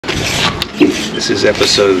This is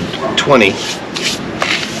episode 20,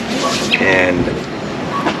 and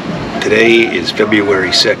today is February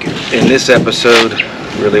 2nd. In this episode,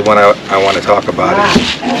 really what I want to talk about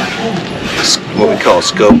is what we call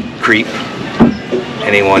scope creep.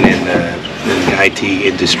 Anyone in the IT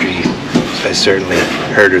industry has certainly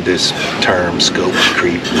heard of this term, scope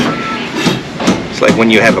creep. It's like when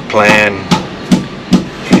you have a plan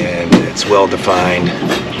and it's well defined,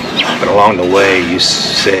 but along the way you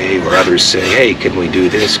say, or others say, hey, can we do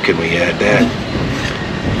this? Can we add that?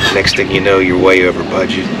 Next thing you know, you're way over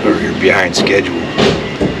budget or you're behind schedule.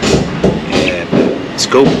 And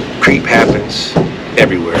scope creep happens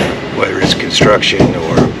everywhere, whether it's construction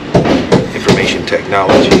or information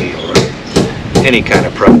technology or any kind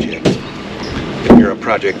of project. If you're a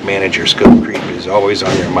project manager, scope creep is always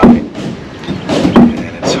on your mind,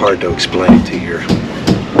 and it's hard to explain to your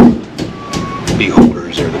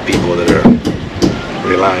beholders or the people that are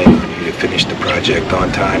relying on you to finish the project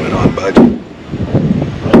on time and on budget.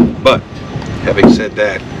 But having said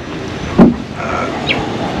that,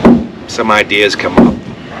 some ideas come up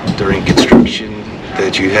during construction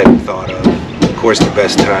that you hadn't thought of. Of course, the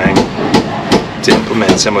best time to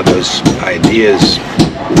implement some of those ideas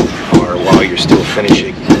are while you're still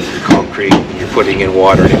finishing concrete, you're putting in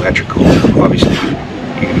water and electrical. Obviously,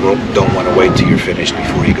 you don't want to wait till you're finished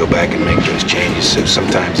before you go back and make those changes. So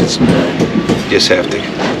sometimes you just have to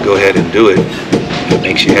go ahead and do it. If it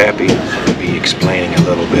makes you happy, I'll be explaining a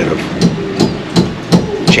little bit of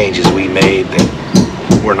changes we made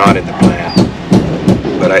that were not in the plan.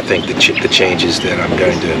 But I think the changes that I'm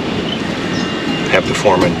going to have the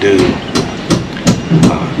foreman do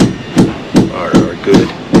are good,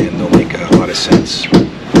 and they'll make a lot of sense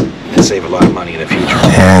and save a lot of money in the future.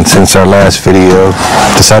 And since our last video,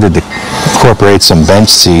 decided to incorporate some bench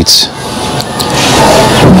seats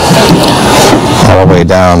all the way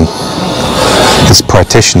down this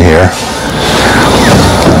partition here.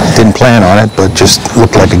 Didn't plan on it, but just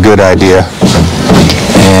looked like a good idea.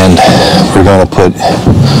 And we're going to put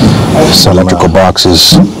some electrical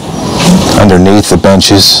boxes underneath the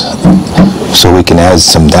benches so we can add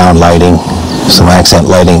some down lighting, some accent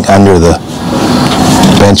lighting under the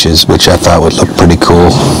benches, which I thought would look pretty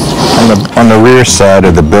cool. On the rear side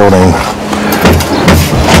of the building,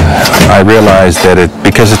 I realized that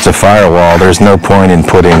because it's a firewall, there's no point in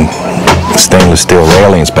putting stainless steel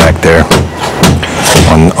railings back there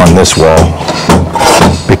on this wall,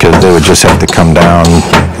 because they would just have to come down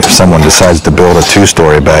if someone decides to build a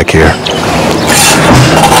two-story back here.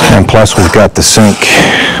 And plus we've got the sink,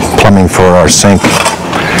 plumbing for our sink,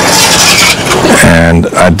 and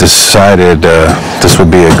I decided this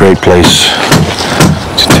would be a great place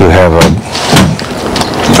to have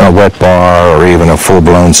a wet bar or even a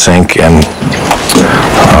full-blown sink and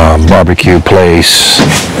barbecue place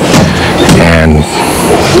and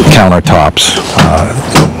countertops.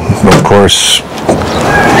 But of course,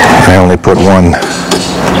 I only put one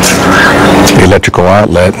electrical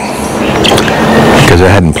outlet because I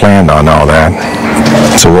hadn't planned on all that.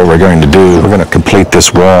 So what we're going to do, we're going to complete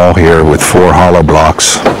this wall here with 4 hollow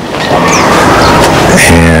blocks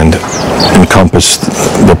and encompass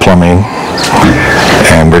the plumbing.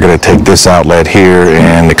 And we're going to take this outlet here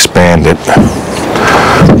and expand it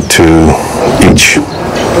to each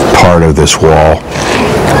part of this wall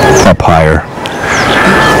up higher.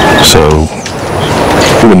 So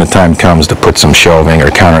when the time comes to put some shelving or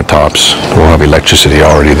countertops, we'll have electricity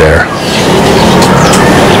already there.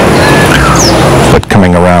 But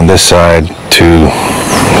coming around this side to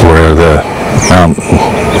where the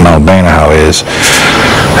Mount Banahaw is,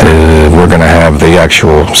 we're going to have the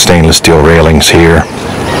actual stainless steel railings here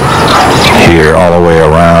all the way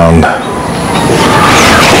around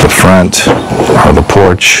the front of the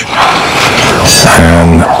porch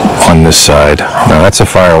and on this side. Now that's a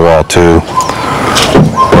firewall too,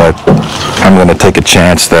 but I'm going to take a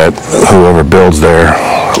chance that whoever builds there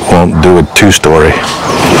won't do a two-story.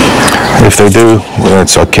 If they do, well,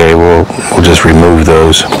 it's okay. We'll just remove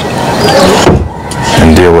those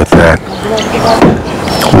and deal with that.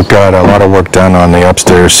 We've got a lot of work done on the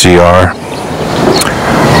upstairs CR.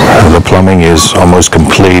 The plumbing is almost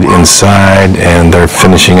complete inside, and they're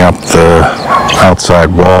finishing up the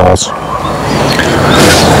outside walls.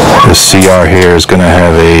 The CR here is going to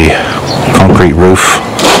have a concrete roof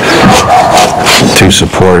to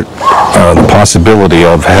support the possibility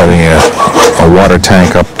of having a water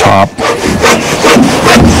tank up top.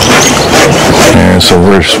 And so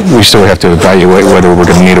we still have to evaluate whether we're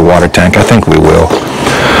going to need a water tank. I think we will,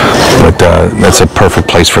 but that's a perfect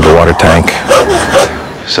place for the water tank.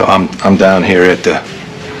 So I'm down here at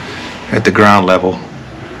the ground level,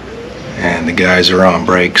 and the guys are on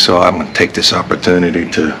break, so I'm going to take this opportunity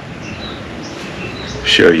to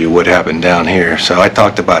show you what happened down here. So I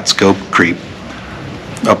talked about scope creep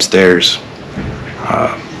upstairs,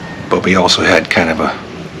 but we also had kind of a,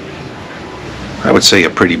 I would say, a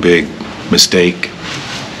pretty big mistake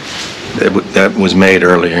that was made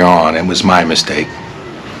earlier on. It was my mistake.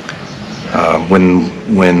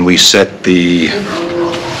 When we set the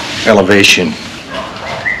elevation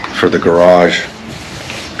for the garage,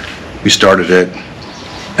 we started it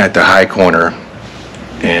at the high corner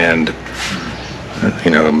and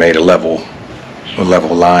made a level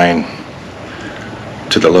line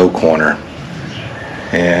to the low corner,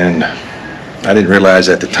 and I didn't realize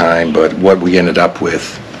at the time, but what we ended up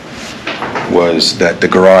with was that the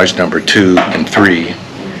garage number 2 and 3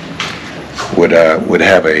 would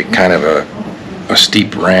have a kind of a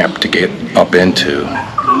steep ramp to get up into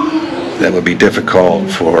that would be difficult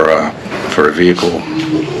for a vehicle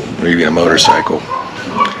or even a motorcycle,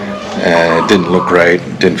 and it didn't look right,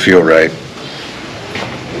 didn't feel right.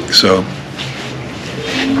 So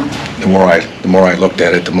the more I looked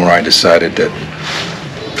at it, the more I decided that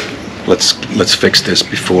let's fix this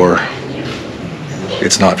before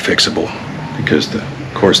it's not fixable, because of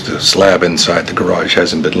course the slab inside the garage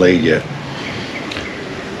hasn't been laid yet.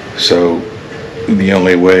 So the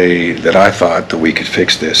only way that I thought that we could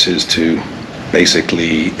fix this is to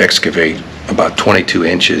basically excavate about 22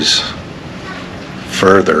 inches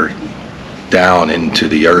further down into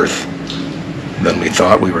the earth than we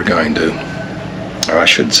thought we were going to. Or I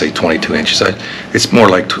shouldn't say 22 inches. It's more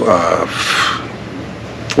like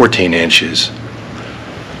 14 inches.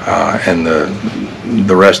 And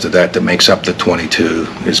the rest of that makes up the 22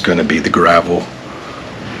 is going to be the gravel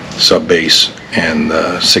subbase and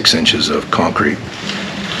 6 inches of concrete.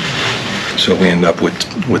 So we end up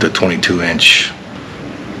with a 22-inch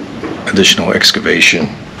additional excavation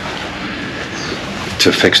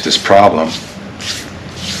to fix this problem.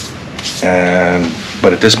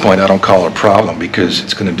 But at this point, I don't call it a problem, because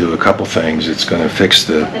it's going to do a couple things. It's going to fix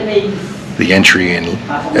the entry and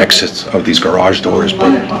exits of these garage doors, but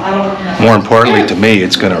more importantly to me,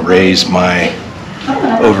 it's going to raise my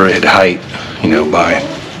overhead height, by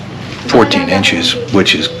 14 inches,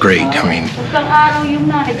 which is great. I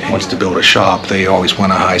mean, once to build a shop, they always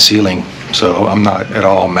want a high ceiling, so I'm not at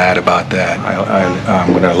all mad about that.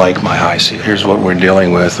 I'm going to like my high ceiling. Here's what we're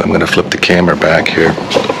dealing with. I'm going to flip the camera back here.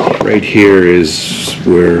 Right here is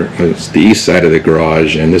where it's the east side of the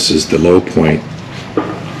garage, and this is the low point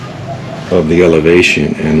of the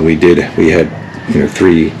elevation, and we had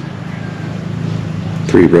three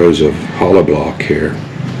rows of hollow block here,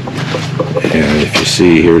 and if you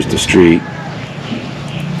see, here's the street,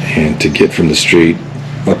 and to get from the street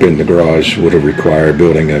up in the garage would have required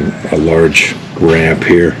building a large ramp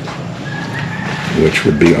here, which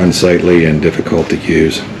would be unsightly and difficult to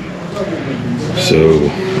use. So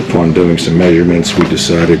upon doing some measurements, we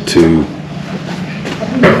decided to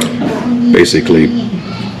basically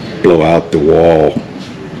blow out the wall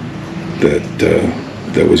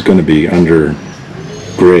that was going to be under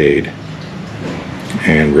grade,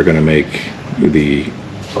 and we're going to make the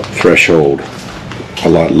threshold a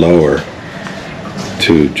lot lower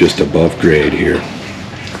to just above grade here.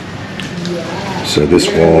 So this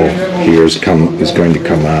wall here is going to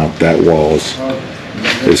come out. That wall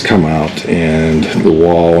has come out, and the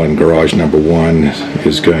wall in garage number 1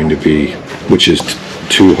 is going to be, which is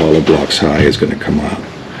 2 hollow blocks high, is going to come out,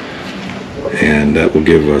 and that will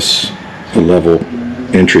give us a level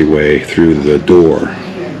entryway through the door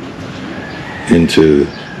into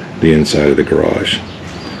the inside of the garage.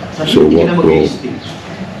 So we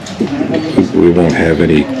won't have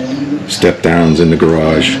any step downs in the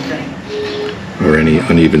garage or any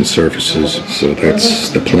uneven surfaces. So that's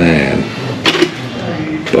the plan.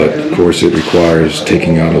 But of course it requires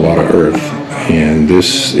taking out a lot of earth, and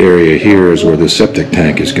this area here is where the septic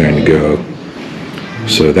tank is going to go.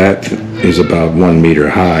 So that is about 1 meter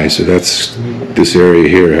high, so this area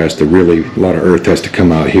here has to really, a lot of earth has to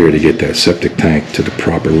come out here to get that septic tank to the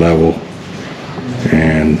proper level,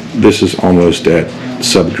 and this is almost at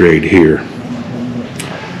subgrade here.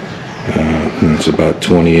 It's about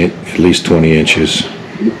at least 20 inches.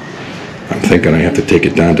 I'm thinking I have to take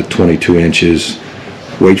it down to 22 inches,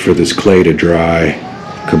 wait for this clay to dry,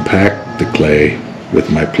 compact the clay with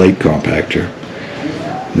my plate compactor.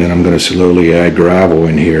 Then I'm going to slowly add gravel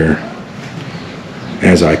in here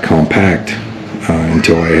as I compact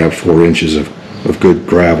until I have 4 inches of good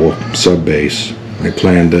gravel subbase. I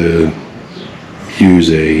plan to use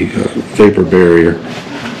a vapor barrier,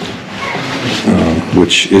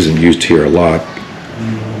 which isn't used here a lot,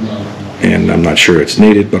 and I'm not sure it's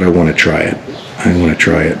needed, but I want to try it.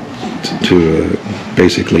 to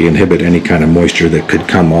basically inhibit any kind of moisture that could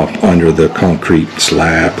come up under the concrete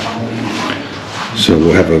slab. So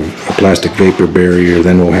we'll have a plastic vapor barrier,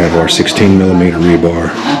 then we'll have our 16 millimeter rebar,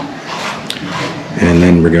 and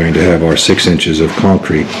then we're going to have our 6 inches of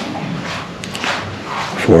concrete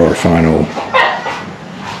for our final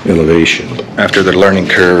elevation. After the learning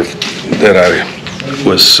curve that I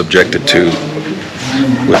was subjected to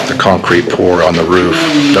with the concrete pour on the roof,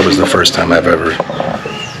 that was the first time I've ever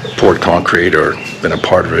poured concrete or been a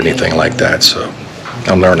part of anything like that, so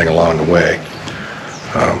I'm learning along the way.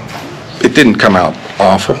 It didn't come out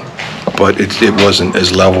awful, but it wasn't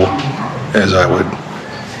as level as I would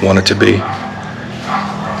want it to be.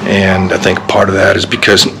 And I think part of that is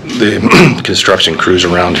because the construction crews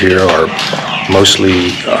around here are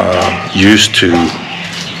mostly used to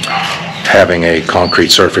having a concrete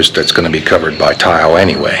surface that's going to be covered by tile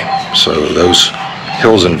anyway. So those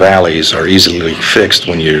hills and valleys are easily fixed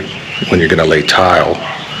when you're going to lay tile,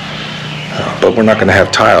 but we're not going to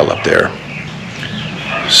have tile up there.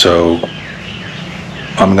 So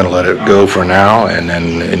I'm going to let it go for now, and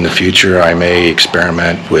then in the future I may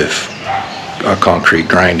experiment with concrete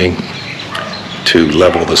grinding to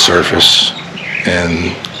level the surface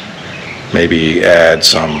and maybe add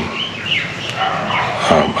some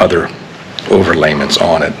other overlayments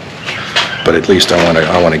on it. But at least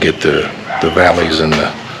I want to get the valleys and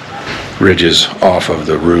the ridges off of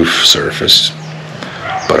the roof surface,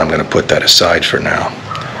 but I'm going to put that aside for now.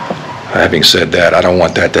 Having said that, I don't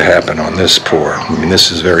want that to happen on this pour. I mean,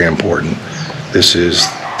 this is very important. This is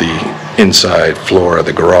the inside floor of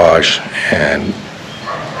the garage, and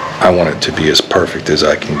I want it to be as perfect as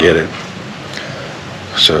I can get it.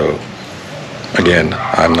 So again,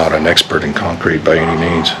 I'm not an expert in concrete by any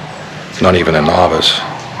means, not even a novice,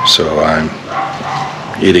 so I'm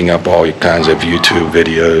eating up all kinds of YouTube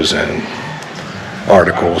videos and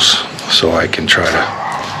articles so I can try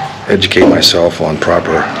to educate myself on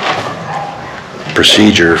proper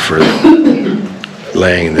procedure for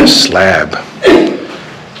laying this slab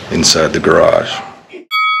inside the garage.